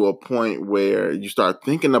get to a point where you start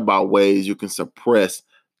thinking about ways you can suppress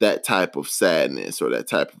that type of sadness or that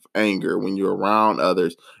type of anger when you're around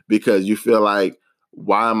others, because you feel like,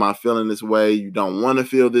 why am I feeling this way? You don't want to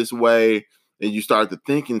feel this way. And you start to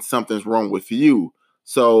thinking something's wrong with you.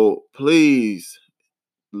 So please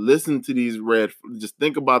listen to these just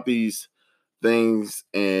think about these things,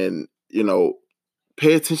 and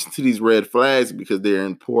pay attention to these red flags, because they're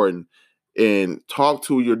important. And talk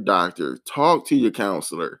to your doctor, talk to your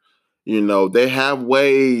counselor. They have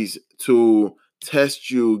ways to test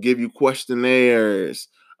you, give you questionnaires,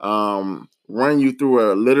 run you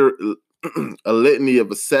through a litany of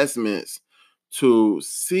assessments to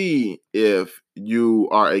see if you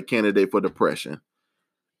are a candidate for depression.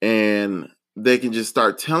 And they can just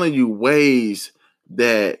start telling you ways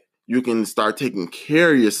that you can start taking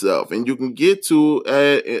care of yourself, and you can get to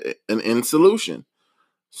an end solution.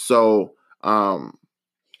 So,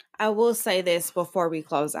 I will say this before we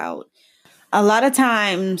close out. A lot of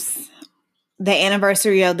times, the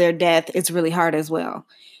anniversary of their death is really hard as well.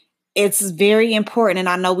 It's very important, and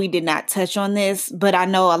I know we did not touch on this, but I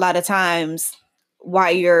know a lot of times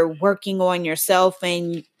while you're working on yourself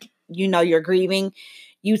and you're grieving,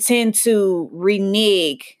 you tend to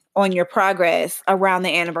renege on your progress around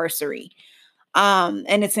the anniversary.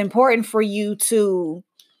 And it's important for you to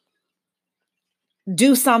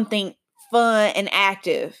do something fun and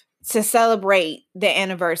active to celebrate the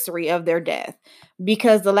anniversary of their death,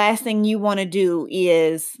 because the last thing you want to do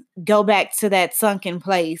is go back to that sunken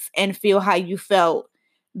place and feel how you felt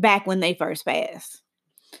back when they first passed.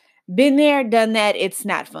 Been there, done that. It's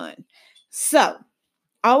not fun. So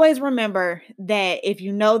always remember that if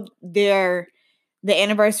you know the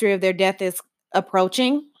anniversary of their death is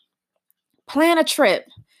approaching, plan a trip,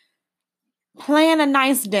 plan a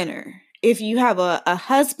nice dinner. If you have a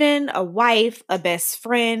husband, a wife, a best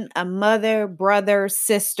friend, a mother, brother,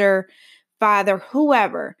 sister, father,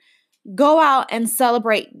 whoever, go out and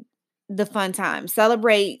celebrate the fun time,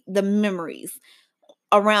 celebrate the memories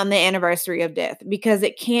around the anniversary of death, because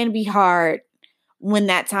it can be hard when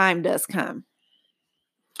that time does come.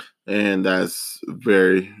 And that's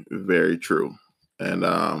very, very true. And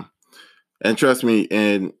trust me,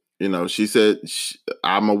 and she said,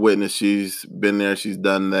 I'm a witness. She's been there. She's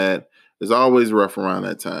done that. It's always rough around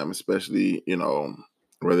that time, especially,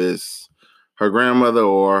 whether it's her grandmother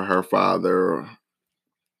or her father.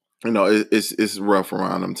 It's rough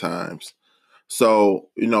around them times. So,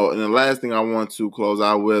 and the last thing I want to close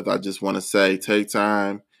out with, I just want to say, take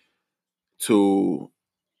time to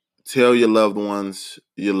tell your loved ones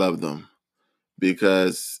you love them,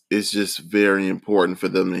 because it's just very important for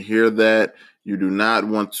them to hear that. You do not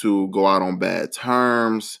want to go out on bad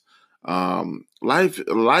terms.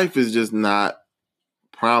 Life is just not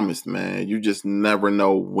promised, man. You just never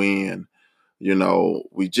know when.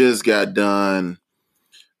 We just got done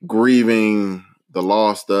grieving the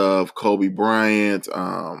loss of Kobe Bryant.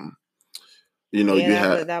 That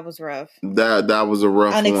was rough. That was a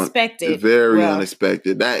rough unexpected one. Very rough.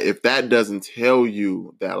 Unexpected. That if that doesn't tell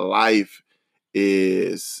you that life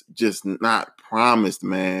is just not promised,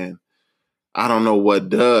 man, I don't know what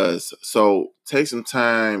does. So take some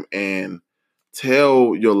time and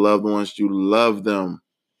tell your loved ones you love them.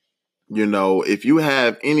 If you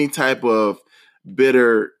have any type of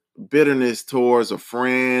bitterness towards a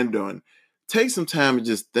friend, or take some time and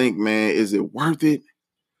just think, man, is it worth it?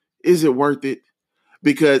 Is it worth it?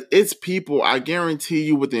 Because it's people, I guarantee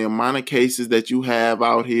you, with the amount of cases that you have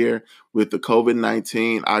out here with the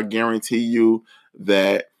COVID-19, I guarantee you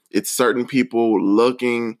that it's certain people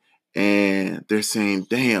looking and they're saying,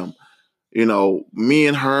 damn, me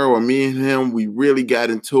and her or me and him, we really got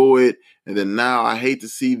into it. And then now I hate to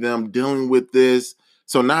see them dealing with this.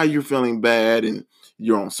 So now you're feeling bad, and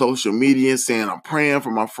you're on social media saying, I'm praying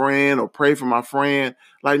for my friend or pray for my friend.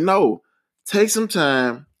 Like, no, take some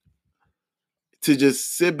time to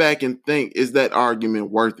just sit back and think, is that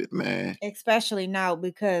argument worth it, man? Especially now,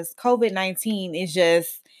 because COVID-19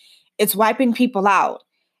 is it's wiping people out.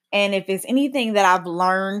 And if it's anything that I've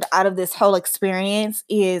learned out of this whole experience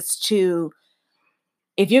is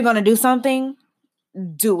if you're going to do something,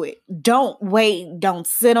 do it. Don't wait. Don't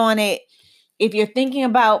sit on it. If you're thinking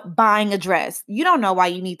about buying a dress, you don't know why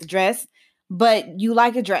you need the dress, but you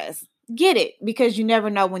like a dress, get it, because you never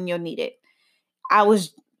know when you'll need it.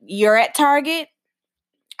 You're at Target.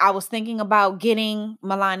 I was thinking about getting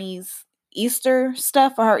Milani's Easter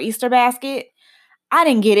stuff for her Easter basket. I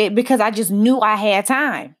didn't get it because I just knew I had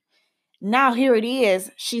time. Now here it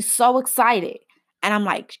is. She's so excited. And I'm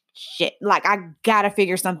like, shit, like I gotta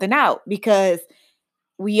figure something out because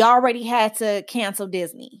we already had to cancel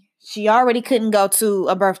Disney. She already couldn't go to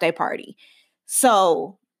a birthday party.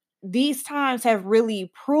 So these times have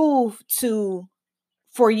really proved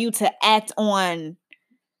for you to act on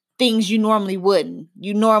things you normally wouldn't.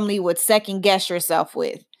 You normally would second guess yourself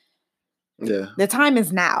with. Yeah. The time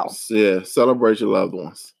is now. Yeah. Celebrate your loved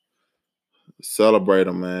ones. Celebrate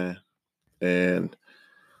them, man. And,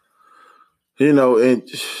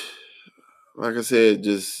 and like I said,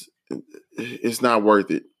 just it's not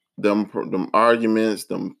worth it. Them arguments,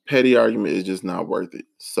 them petty arguments is just not worth it.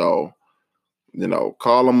 So,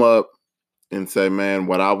 call them up and say, man,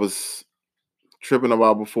 what I was tripping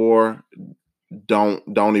about before, don't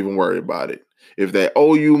even worry about it. If they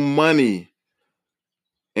owe you money,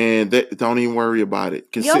 and don't even worry about it.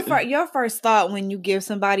 Your first thought when you give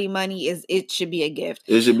somebody money is it should be a gift.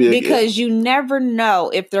 It should be a gift. Because you never know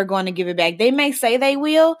if they're going to give it back. They may say they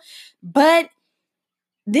will, but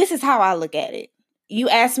this is how I look at it. You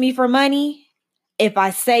ask me for money. If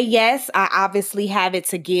I say yes, I obviously have it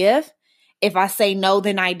to give. If I say no,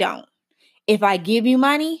 then I don't. If I give you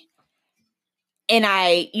money and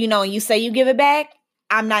you say you give it back,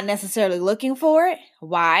 I'm not necessarily looking for it.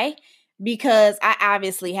 Why? Because I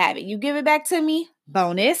obviously have it. You give it back to me,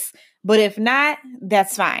 bonus. But if not,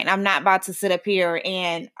 that's fine. I'm not about to sit up here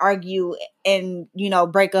and argue and,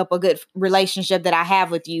 break up a good relationship that I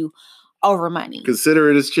have with you over money.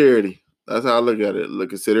 Consider it as charity. That's how I look at it.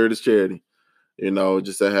 Consider it as charity.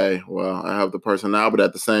 Just say, hey, well, I have the person now, but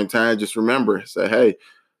at the same time, just remember, say, hey,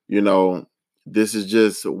 this is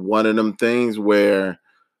just one of them things where,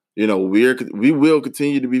 we will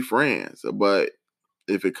continue to be friends, but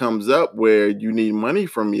if it comes up where you need money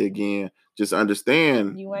from me again, just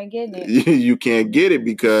understand you ain't getting it. You can't get it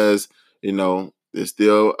because, there's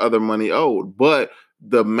still other money owed. But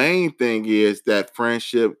the main thing is that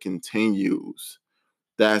friendship continues.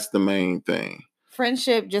 That's the main thing.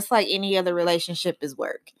 Friendship, just like any other relationship, is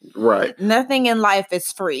work. Right. Nothing in life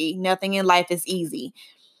is free. Nothing in life is easy.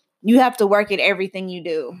 You have to work at everything you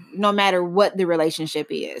do, no matter what the relationship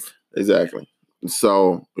is. Exactly.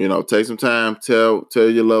 So, take some time, tell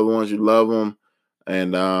your loved ones you love them.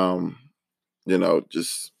 And,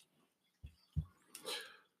 just,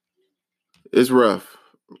 it's rough.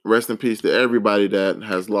 Rest in peace to everybody that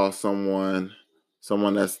has lost someone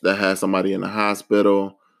that has somebody in the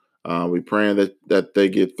hospital. We praying that they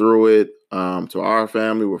get through it. To our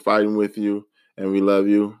family, we're fighting with you and we love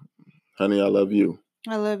you. Honey, I love you.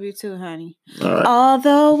 I love you too, honey. All right.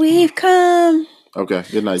 Although we've come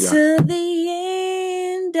good night, y'all. To the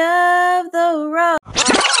end of the road.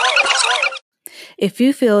 If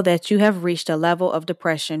you feel that you have reached a level of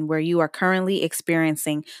depression where you are currently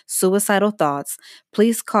experiencing suicidal thoughts,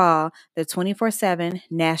 please call the 24/7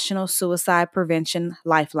 National Suicide Prevention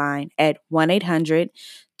Lifeline at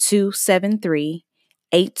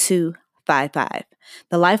 1-800-273-8255.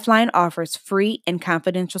 The Lifeline offers free and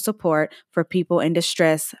confidential support for people in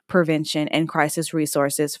distress, prevention, and crisis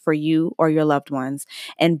resources for you or your loved ones,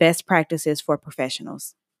 and best practices for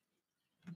professionals.